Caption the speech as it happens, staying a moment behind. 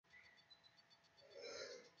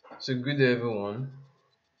So good day everyone.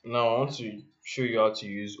 Now I want to show you how to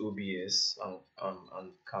use OBS and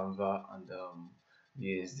Canva and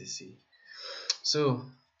VSDC. So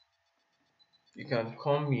you can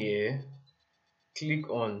come here, click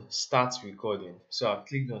on start recording. So I've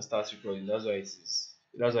clicked on start recording, that's why it is.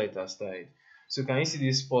 That's why it has started. So can you see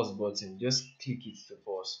this pause button? Just click it to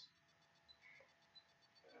pause.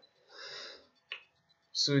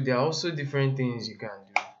 So there are also different things you can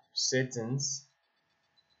do. Settings.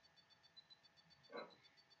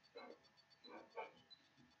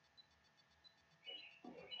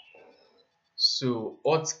 So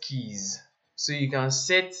hotkeys. So you can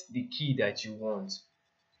set the key that you want.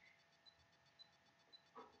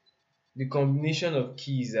 The combination of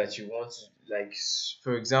keys that you want to, like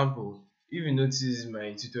for example, if you notice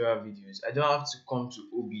my tutorial videos, I don't have to come to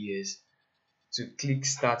OBS to click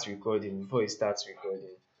start recording before it starts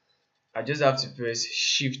recording. I just have to press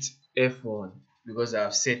shift F1 because I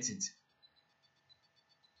have set it.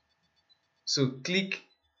 So click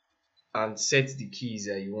and set the keys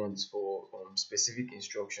that you want for specific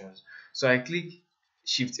instructions. So I click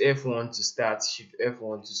shift F1 to start, shift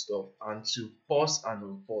F1 to stop, and to pause and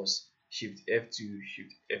unpause, shift F2,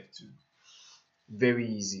 shift F2. Very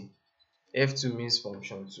easy. F2 means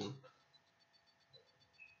function 2.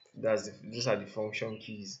 Those are the function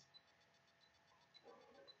keys.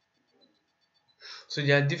 So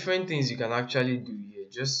there are different things you can actually do here.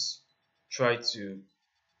 Just try to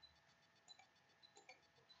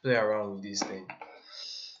play around with this thing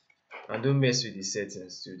and don't mess with the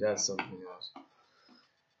settings too. That's something else.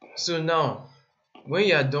 So now when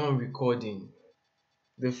you are done recording,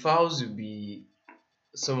 the files will be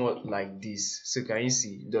somewhat like this. So can you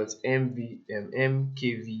see .mkv.mkv.mkv.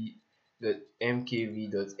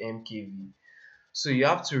 So you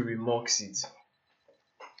have to remux it.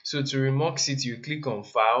 So to remux it, you click on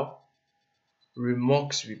file,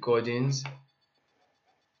 remux recordings,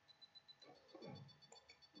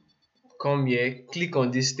 come here, click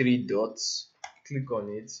on these three dots, click on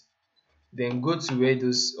it, then go to where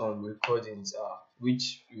those recordings are,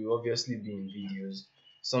 which will obviously be in videos,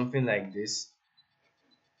 something like this.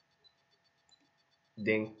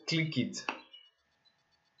 Then click it,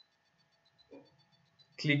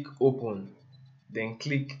 click open, then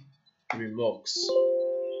click remux.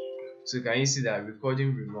 So can you see that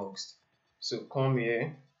recording remuxed? So come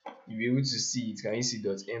here, you'll be able to see it. Can you see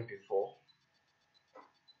 .mp4?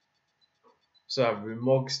 So I've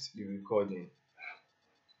remuxed the recording.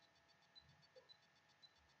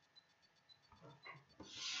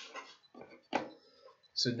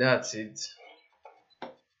 So that's it.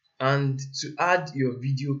 And to add your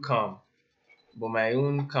video cam, but my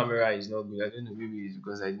own camera is not good. I don't know, maybe it's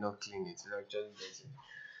because I did not clean it. It's actually dirty.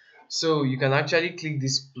 So you can actually click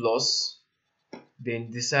this plus, then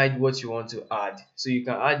decide what you want to add. So you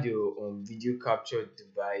can add your video capture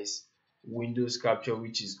device, Windows capture,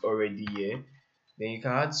 which is already here. Then you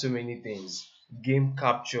can add so many things. Game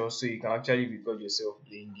capture, so you can actually record yourself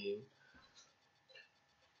playing game.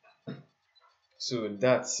 So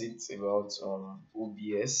that's it about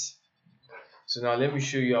OBS. So now let me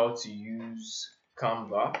show you how to use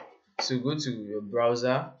Canva. So go to your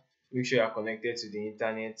browser, make sure you are connected to the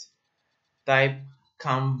internet, type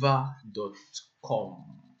canva.com.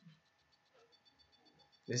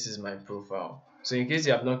 This is my profile. So in case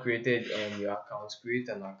you have not created your account, create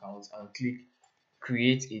an account and click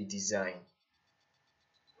create a design.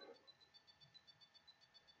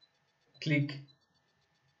 Click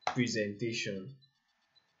presentation.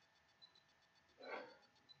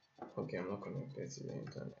 Okay, I'm not connected to the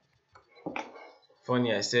internet.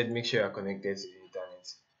 Funny, I said make sure you're connected to the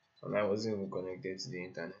internet, and I wasn't even connected to the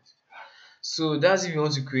internet. So that's if you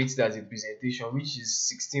want to create it as a presentation, which is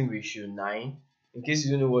 16:9. In case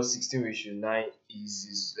you don't know what 16:9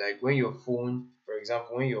 is like when your phone, for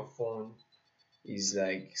example, when your phone is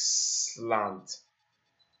like slant,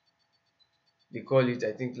 they call it,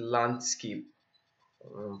 I think, landscape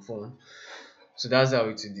phone. So that's how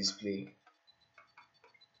it will display.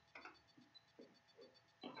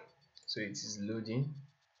 So it is loading.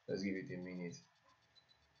 Let's give it a minute.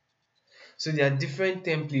 So there are different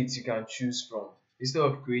templates you can choose from. Instead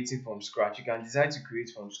of creating from scratch, you can decide to create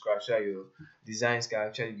from scratch so your designs can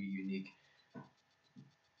actually be unique.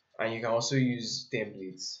 And you can also use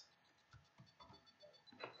templates.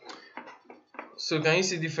 So can you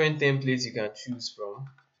see different templates you can choose from?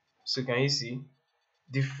 So can you see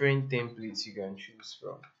different templates you can choose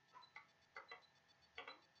from?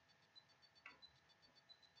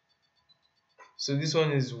 So this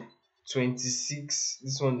one is 26,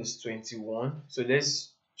 this one is 21. So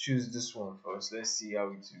let's choose this one first. Let's see how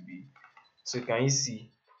it will be. So can you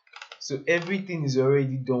see So everything is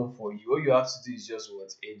already done for you. All you have to do is just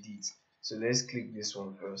what? Edit. So let's click this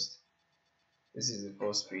one first. This is the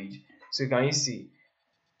first page. So can you see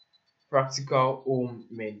practical home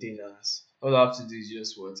maintenance? All I have to do is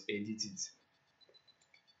just what? Edit it.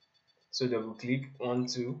 So double click 1,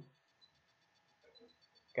 2.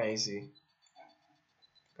 Can you see?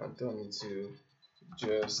 Can turn it to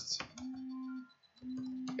just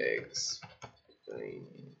explain.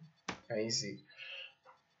 Can you see?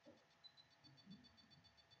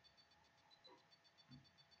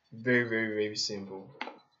 Very simple.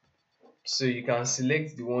 So you can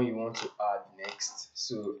select the one you want to add next.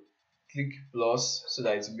 So click plus so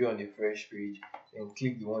that it will be on the fresh page, and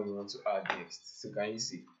click the one you want to add next. So can you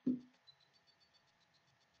see?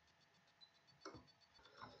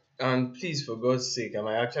 And please, for God's sake, I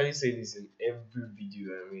might actually say this in every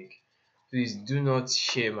video I make, please do not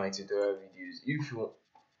share my tutorial videos.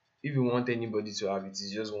 If you want anybody to have it,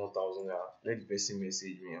 it's just 1,000 naira. Let the person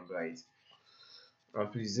message me and buy it. And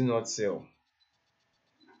please do not sell.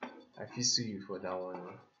 I feel sue you for that one.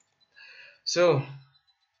 So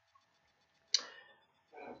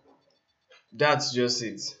that's just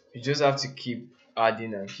it. You just have to keep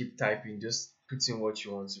adding and keep typing, just putting what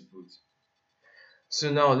you want to put. So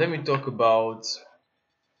now let me talk about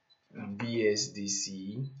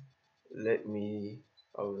VSDC.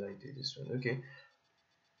 How will I do this one? Okay,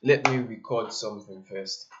 let me record something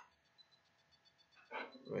first.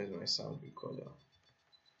 Where's my sound recorder?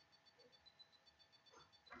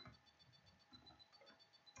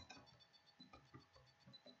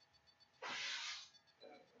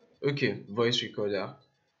 Okay, voice recorder.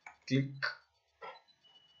 Click.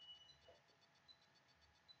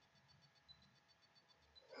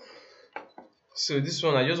 So this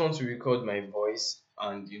one, I just want to record my voice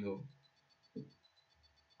and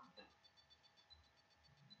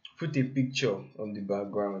put a picture on the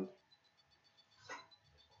background.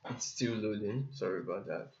 It's still loading, sorry about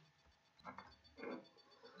that.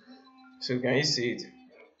 So can you see it?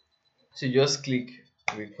 So just click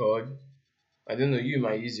record. I don't know, you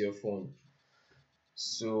might use your phone.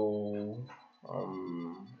 So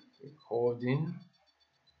recording.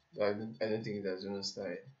 I don't think that's gonna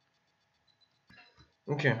start.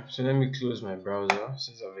 Okay, so let me close my browser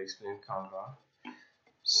since I've explained Canva.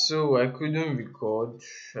 So I couldn't record.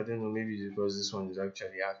 I don't know, maybe it's because this one is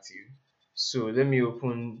actually active. So let me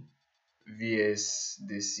open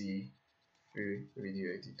VSDC free video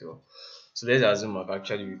editor. So let's assume I've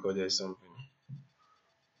actually recorded something.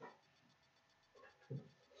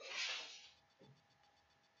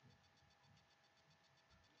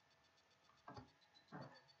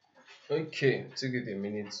 Okay, it took it a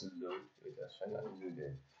minute to load. It has finally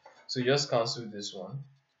loaded. So just cancel this one.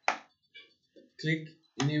 Click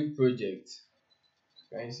new project.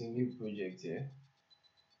 Can you see new project here?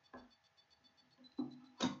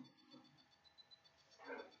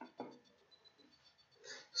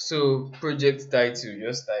 So project title,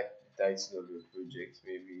 just type the title of your project.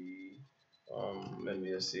 Maybe let me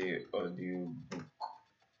just say audio book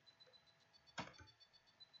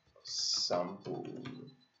sample.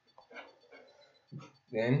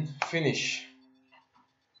 Then finish.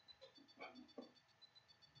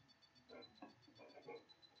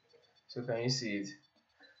 So can you see it?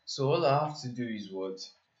 So all I have to do is what?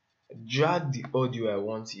 Drag the audio I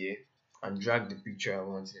want here and drag the picture I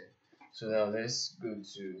want here. So now let's go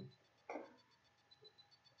to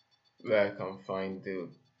where I can find the.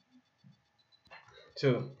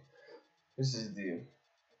 So this is the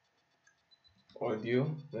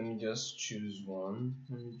audio. Let me just choose one.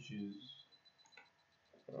 Let me choose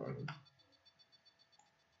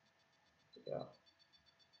yeah.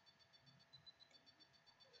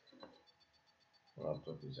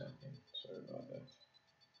 Laptop is happening. Sorry about that.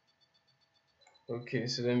 Okay,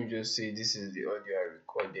 so let me just say this is the audio I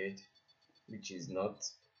recorded, which is not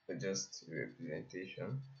just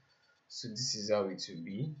representation. So this is how it will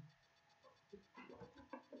be.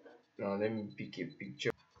 Now let me pick a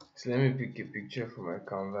picture. So let me pick a picture for my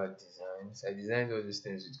Canva designs. I designed all these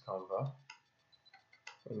things with Canva.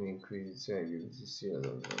 Let me increase it so I'll be able to see all of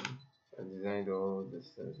them. I designed all these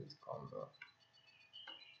things with Canva.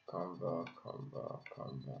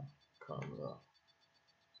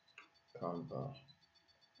 Canva.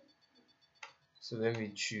 So let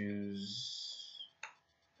me choose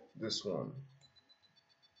this one.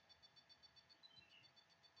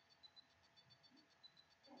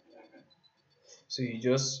 So you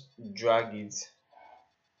just drag it,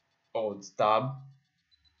 Alt Tab,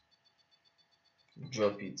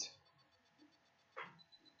 drop it.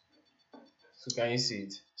 So can you see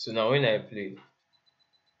it? So now when I play,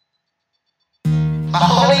 my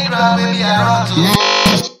holy ground, baby, I run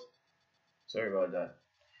to. Sorry about that.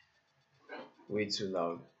 Way too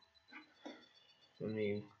loud. I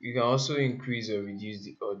mean, you can also increase or reduce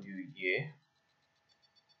the audio here.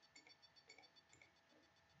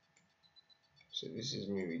 So this is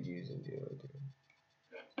me reducing the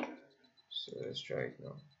audio. So let's try it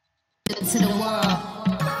now. To the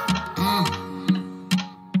world.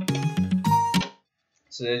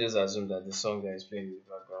 So let's just assume that the song that is playing in the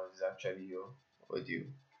background is actually your audio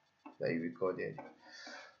that you recorded.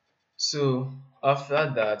 So after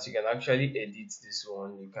that, you can actually edit this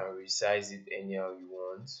one. You can resize it anyhow you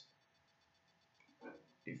want,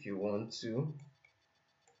 if you want to.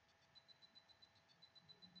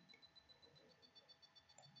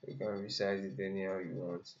 You can resize it anyhow you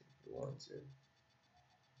want if you want to.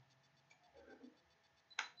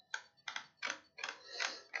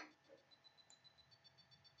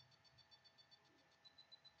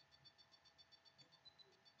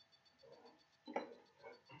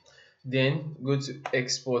 Then go to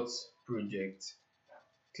export project,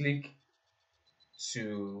 click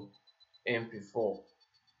to mp4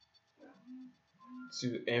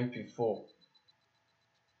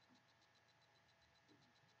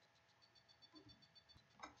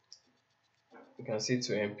 you can say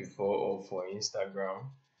to mp4 or for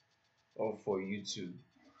Instagram or for YouTube,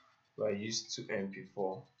 but I use to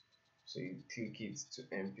mp4. So you click it to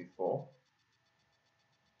mp4.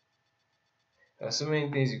 There are so many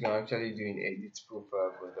things you can actually do in edit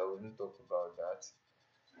profile, but I wouldn't talk about that.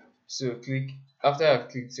 So click, after I've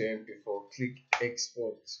clicked to mp4, click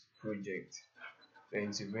export project.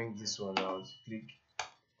 Then to bring this one out, click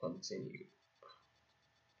continue.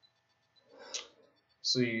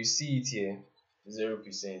 So you see it here,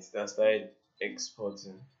 0%. That started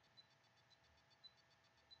exporting.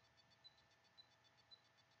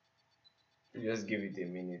 You just give it a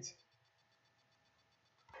minute.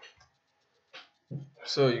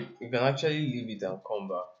 So you can actually leave it and come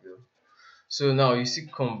back though. So now you see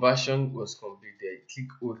conversion was completed. Click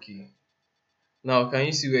OK. Now can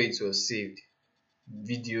you see where it was saved?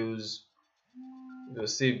 Videos. It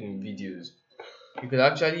was saved in videos. You can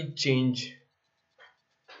actually change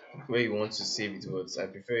where you want to save it, but I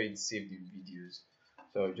prefer it saved in videos.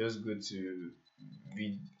 So I'll just go to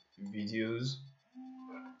videos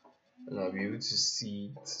and I'll be able to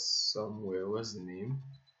see it somewhere. What's the name?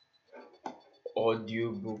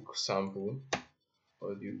 Audiobook sample.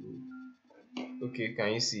 Audiobook. Okay,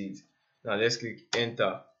 can you see it? Now let's click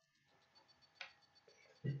enter.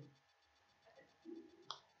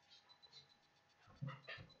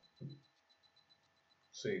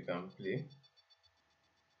 So you can play.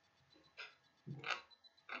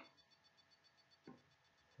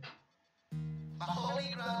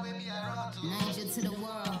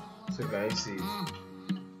 So can you see it?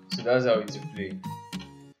 So that's how it will play.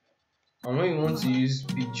 And when you want to use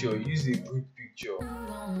picture, use a good picture.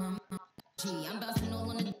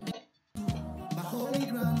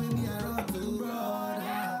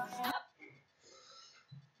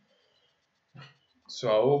 So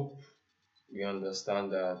I hope we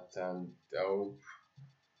understand that, and I hope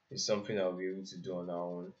it's something I'll be able to do on our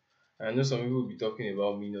own. I know some people will be talking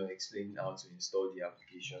about me not explaining how to install the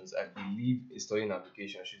applications. I believe installing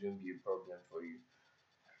application shouldn't be a problem for you,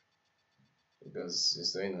 because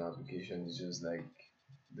installing an application is just like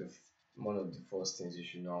one of the first things you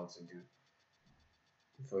should know how to do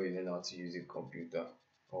before you learn how to use a computer,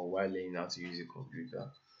 or while learning how to use a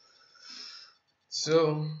computer.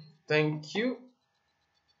 So thank you.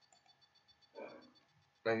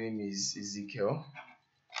 My name is Ezekiel,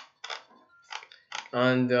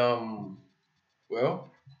 and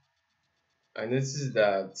well, I noticed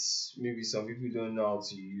that maybe some people don't know how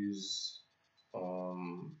to use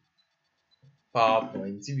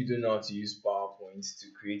PowerPoint. If you don't know how to use PowerPoint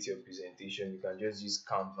to create your presentation, you can just use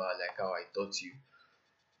Canva like how I taught you.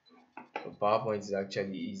 So PowerPoint is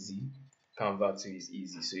actually easy. Canva too is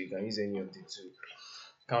easy, so you can use any of the two.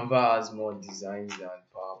 Canva has more designs than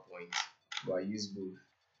PowerPoint, but I use both.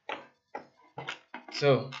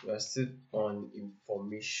 So we are still on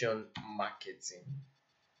information marketing.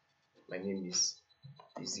 My name is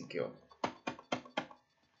Ezekiel.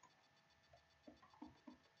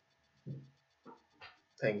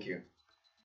 Thank you.